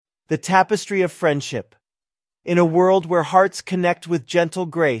the tapestry of friendship. In a world where hearts connect with gentle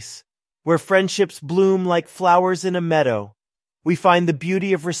grace, where friendships bloom like flowers in a meadow, we find the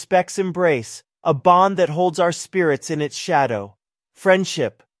beauty of respect's embrace, a bond that holds our spirits in its shadow.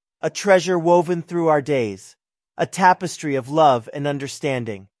 Friendship, a treasure woven through our days, a tapestry of love and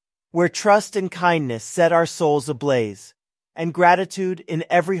understanding, where trust and kindness set our souls ablaze, and gratitude in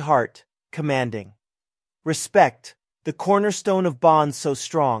every heart commanding. Respect, the cornerstone of bonds so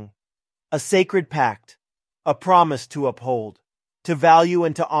strong, a sacred pact, a promise to uphold, to value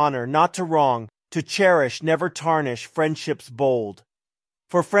and to honor, not to wrong, to cherish, never tarnish, friendships bold.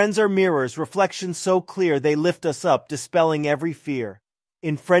 For friends are mirrors, reflections so clear they lift us up, dispelling every fear.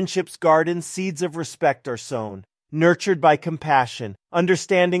 In friendship's garden, seeds of respect are sown, nurtured by compassion,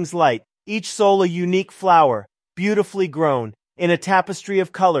 understanding's light, each soul a unique flower, beautifully grown, in a tapestry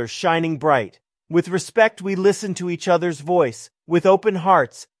of colors shining bright. With respect we listen to each other's voice, with open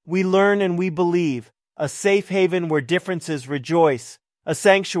hearts we learn and we believe, a safe haven where differences rejoice, a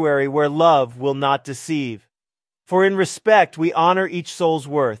sanctuary where love will not deceive. For in respect we honor each soul's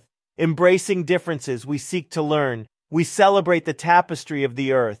worth, embracing differences we seek to learn, we celebrate the tapestry of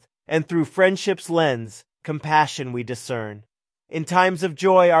the earth, and through friendship's lens, compassion we discern. In times of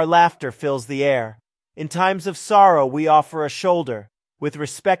joy our laughter fills the air, in times of sorrow we offer a shoulder, with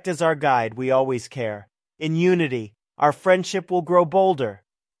respect as our guide we always care. In unity, our friendship will grow bolder,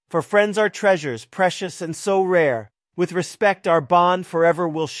 for friends are treasures precious and so rare, with respect our bond forever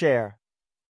we'll share.